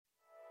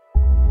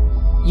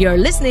You're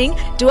listening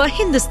to a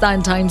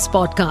Hindustan Times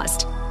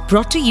podcast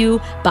brought to you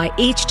by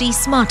HT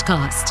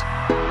Smartcast.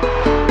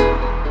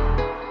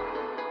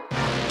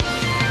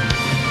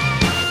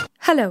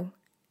 Hello,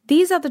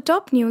 these are the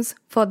top news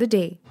for the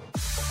day.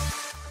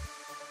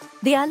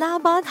 The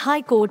Allahabad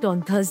High Court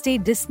on Thursday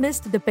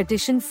dismissed the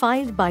petition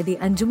filed by the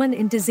Anjuman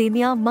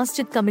Intizamiya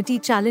Masjid Committee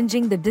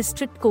challenging the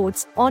District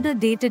Court's order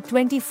dated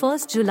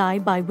 21st July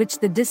by which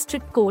the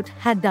District Court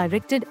had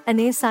directed an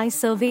ASI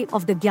survey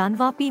of the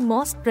Gyanvapi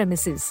mosque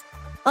premises.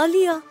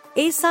 Earlier,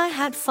 ASI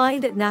had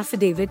filed an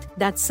affidavit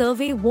that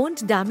survey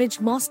won't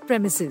damage mosque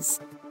premises.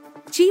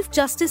 Chief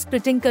Justice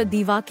Pritinkar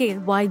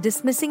Divakar, while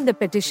dismissing the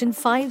petition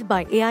filed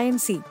by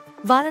AIMC,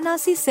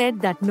 Varanasi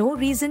said that no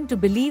reason to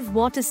believe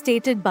what is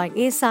stated by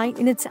ASI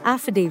in its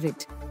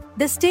affidavit.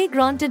 The stay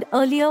granted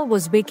earlier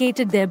was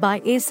vacated,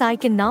 thereby ASI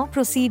can now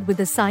proceed with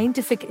the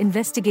scientific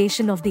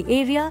investigation of the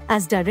area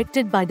as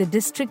directed by the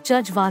District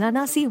Judge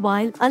Varanasi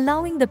while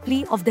allowing the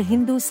plea of the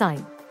Hindu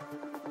side.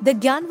 The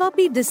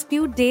Gyanvapi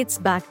dispute dates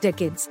back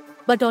decades,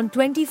 but on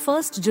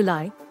 21st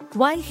July,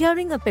 while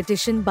hearing a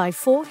petition by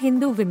 4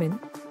 Hindu women,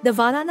 the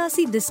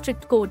Varanasi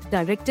District Court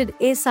directed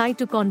ASI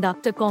to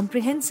conduct a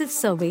comprehensive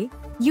survey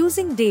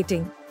using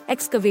dating,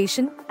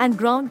 excavation and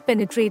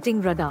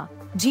ground-penetrating radar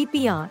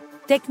 (GPR)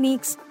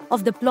 techniques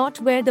of the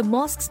plot where the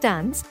mosque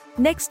stands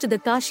next to the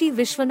Kashi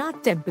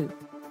Vishwanath temple.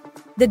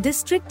 The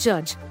district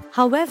judge,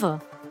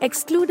 however,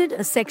 excluded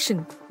a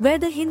section where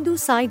the Hindu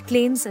side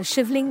claims a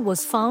shivling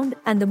was found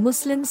and the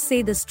Muslims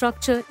say the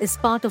structure is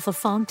part of a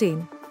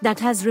fountain that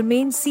has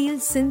remained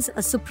sealed since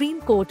a Supreme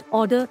Court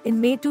order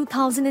in May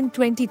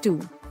 2022.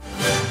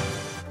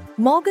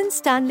 Morgan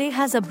Stanley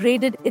has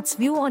upgraded its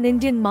view on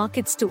Indian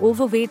markets to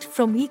overweight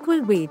from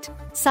equal weight,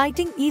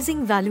 citing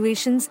easing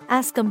valuations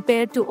as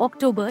compared to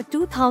October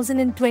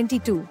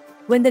 2022,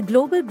 when the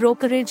global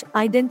brokerage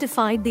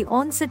identified the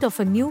onset of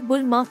a new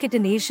bull market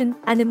in Asian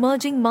and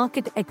emerging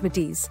market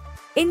equities.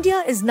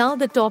 India is now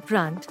the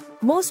top-ranked,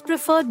 most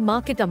preferred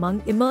market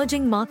among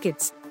emerging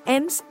markets,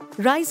 EMS,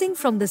 rising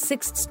from the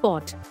 6th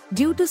spot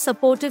due to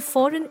supportive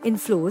foreign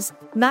inflows,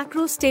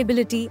 macro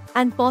stability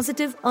and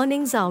positive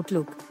earnings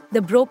outlook,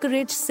 the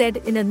brokerage said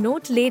in a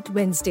note late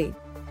Wednesday.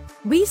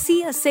 We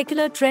see a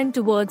secular trend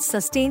towards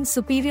sustained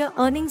superior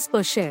earnings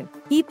per share,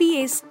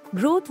 EPS,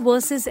 growth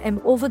versus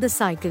M over the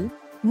cycle,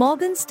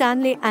 Morgan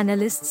Stanley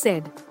analyst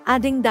said,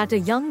 adding that a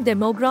young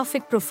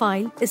demographic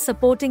profile is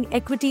supporting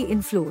equity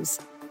inflows.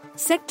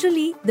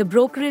 Sectorally, the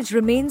brokerage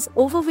remains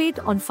overweight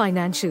on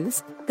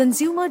financials,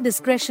 consumer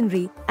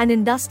discretionary, and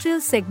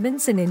industrial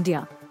segments in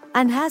India,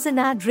 and has an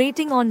ad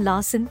rating on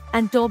Larsen &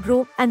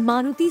 Toubro and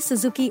Maruti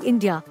Suzuki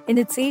India in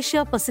its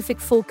Asia-Pacific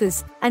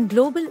focus and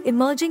global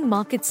emerging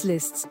markets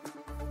lists.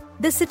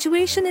 The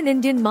situation in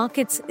Indian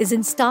markets is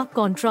in stark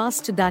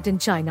contrast to that in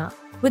China,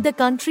 with the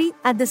country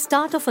at the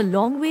start of a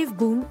long-wave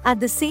boom at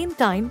the same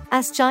time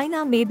as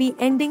China may be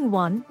ending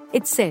one,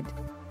 it said.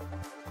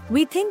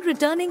 We think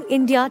returning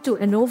India to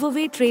an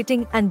overweight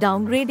rating and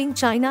downgrading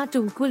China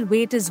to equal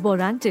weight is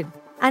warranted,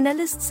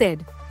 analysts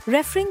said,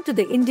 referring to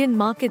the Indian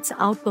market's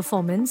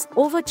outperformance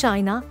over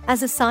China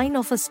as a sign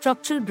of a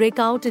structural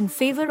breakout in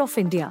favor of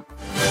India.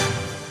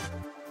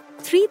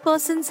 3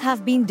 persons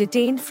have been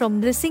detained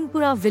from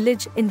Nrisinghpura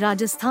village in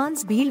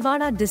Rajasthan's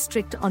Bhilwara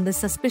district on the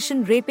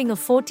suspicion raping a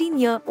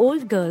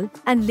 14-year-old girl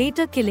and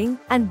later killing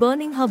and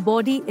burning her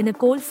body in a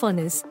coal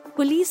furnace,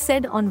 police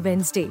said on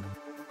Wednesday.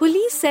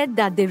 Police said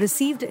that they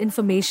received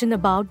information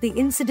about the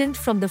incident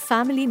from the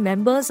family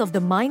members of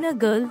the minor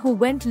girl who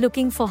went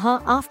looking for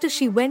her after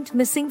she went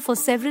missing for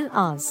several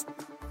hours.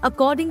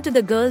 According to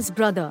the girl's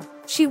brother,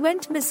 she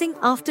went missing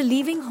after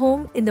leaving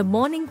home in the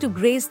morning to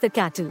graze the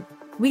cattle.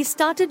 We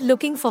started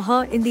looking for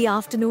her in the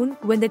afternoon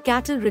when the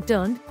cattle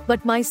returned,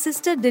 but my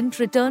sister didn't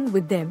return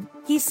with them,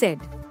 he said.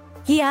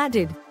 He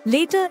added,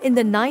 later in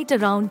the night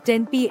around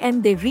 10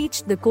 p.m. they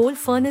reached the coal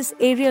furnace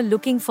area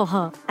looking for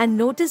her and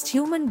noticed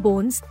human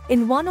bones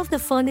in one of the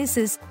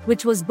furnaces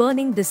which was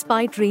burning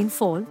despite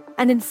rainfall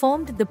and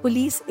informed the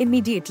police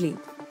immediately.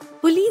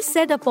 Police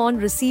said upon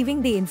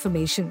receiving the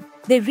information,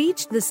 they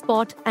reached the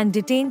spot and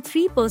detained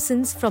 3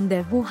 persons from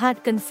there who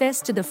had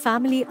confessed to the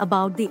family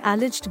about the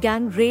alleged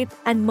gang rape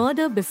and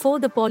murder before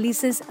the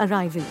police's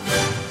arrival.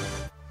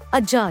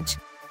 A judge,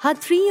 her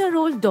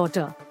 3-year-old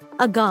daughter,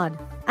 a guard,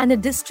 and a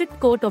district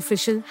court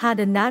official had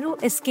a narrow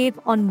escape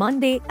on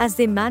Monday as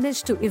they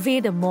managed to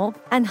evade a mob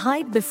and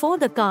hide before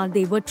the car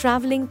they were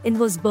travelling in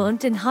was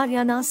burnt in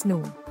Haryana's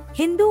Noon.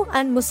 Hindu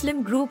and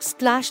Muslim groups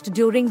clashed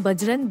during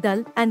Bajrang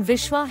Dal and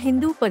Vishwa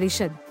Hindu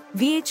Parishad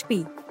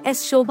 (VHP's)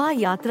 Shobha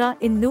Yatra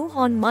in Nuh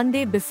on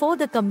Monday before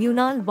the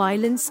communal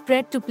violence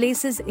spread to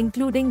places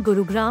including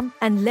Gurugram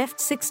and left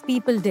 6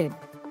 people dead.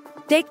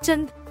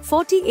 Tekchand,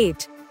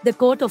 48, the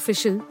court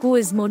official, who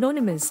is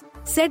mononymous,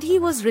 said he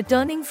was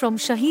returning from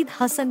Shahid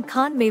Hassan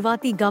Khan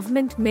Mewati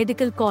Government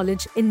Medical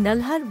College in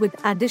Nalhar with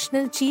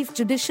additional Chief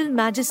Judicial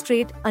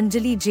Magistrate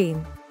Anjali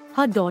Jain,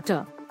 her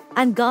daughter,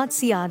 and guard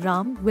C.R.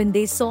 Ram when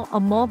they saw a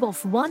mob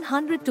of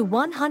 100 to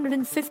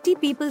 150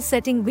 people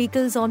setting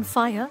vehicles on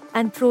fire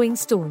and throwing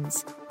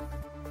stones.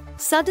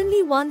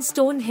 Suddenly one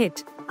stone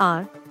hit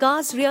our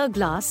car's rear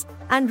glass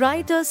and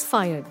rioters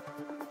fired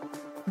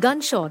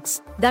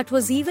gunshots. That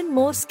was even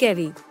more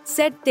scary,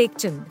 said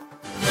Tekchand.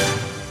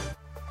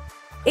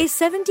 A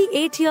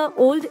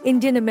 78-year-old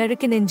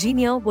Indian-American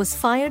engineer was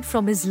fired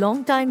from his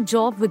long-time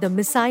job with a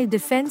missile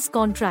defense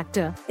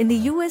contractor in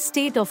the US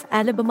state of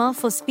Alabama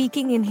for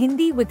speaking in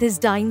Hindi with his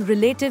dying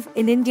relative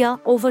in India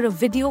over a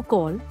video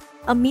call,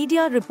 a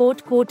media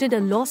report quoted a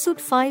lawsuit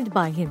filed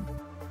by him.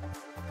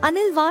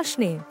 Anil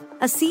Varshney,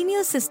 a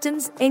senior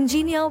systems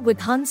engineer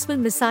with Huntsville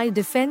missile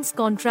defense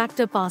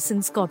contractor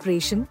Parsons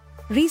Corporation,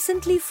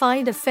 recently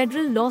filed a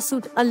federal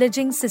lawsuit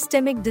alleging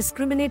systemic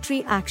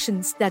discriminatory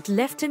actions that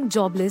left him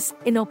jobless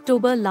in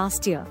October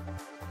last year.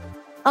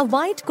 A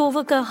white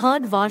coworker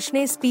heard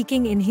Varshney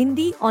speaking in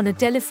Hindi on a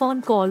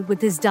telephone call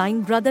with his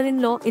dying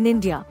brother-in-law in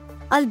India,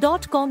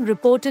 Al.com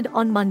reported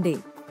on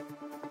Monday.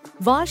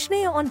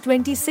 Varshney on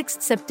 26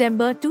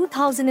 September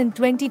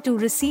 2022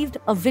 received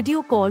a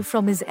video call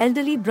from his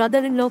elderly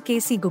brother-in-law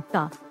K.C.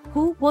 Gupta,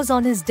 who was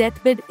on his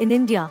deathbed in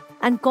India,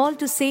 and called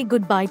to say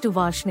goodbye to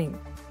Varshney.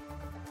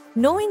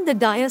 Knowing the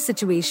dire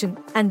situation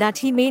and that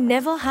he may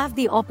never have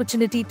the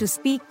opportunity to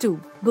speak to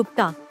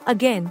Gupta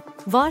again,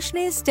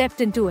 Varshney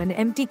stepped into an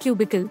empty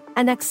cubicle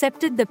and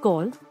accepted the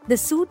call, the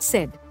suit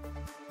said.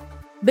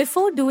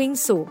 Before doing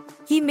so,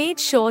 he made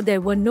sure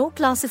there were no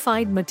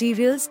classified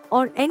materials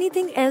or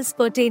anything else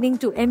pertaining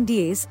to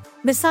MDA's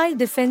Missile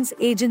Defense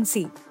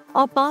Agency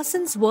or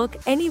Parsons' work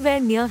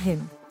anywhere near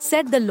him,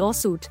 said the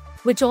lawsuit,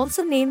 which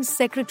also names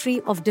Secretary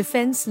of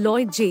Defense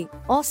Lloyd J.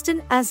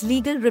 Austin as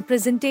legal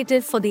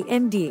representative for the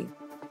MDA.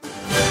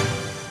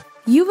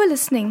 You were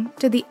listening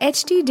to the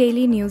HT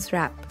Daily News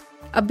Wrap,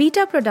 a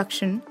beta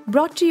production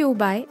brought to you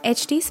by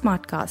HT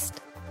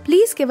Smartcast.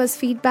 Please give us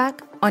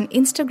feedback on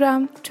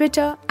Instagram,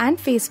 Twitter, and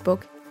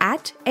Facebook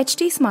at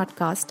HT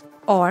Smartcast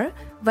or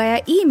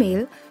via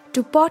email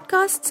to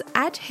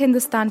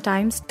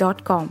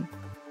podcasts@hindustantimes.com.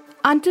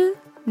 Until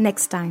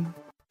next time.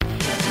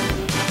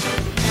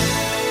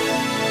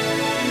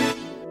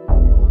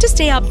 To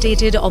stay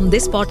updated on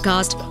this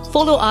podcast,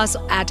 follow us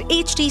at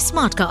HT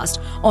Smartcast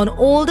on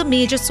all the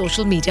major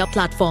social media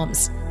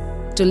platforms.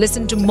 To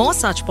listen to more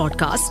such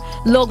podcasts,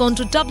 log on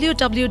to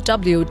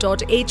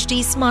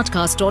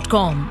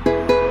www.htsmartcast.com.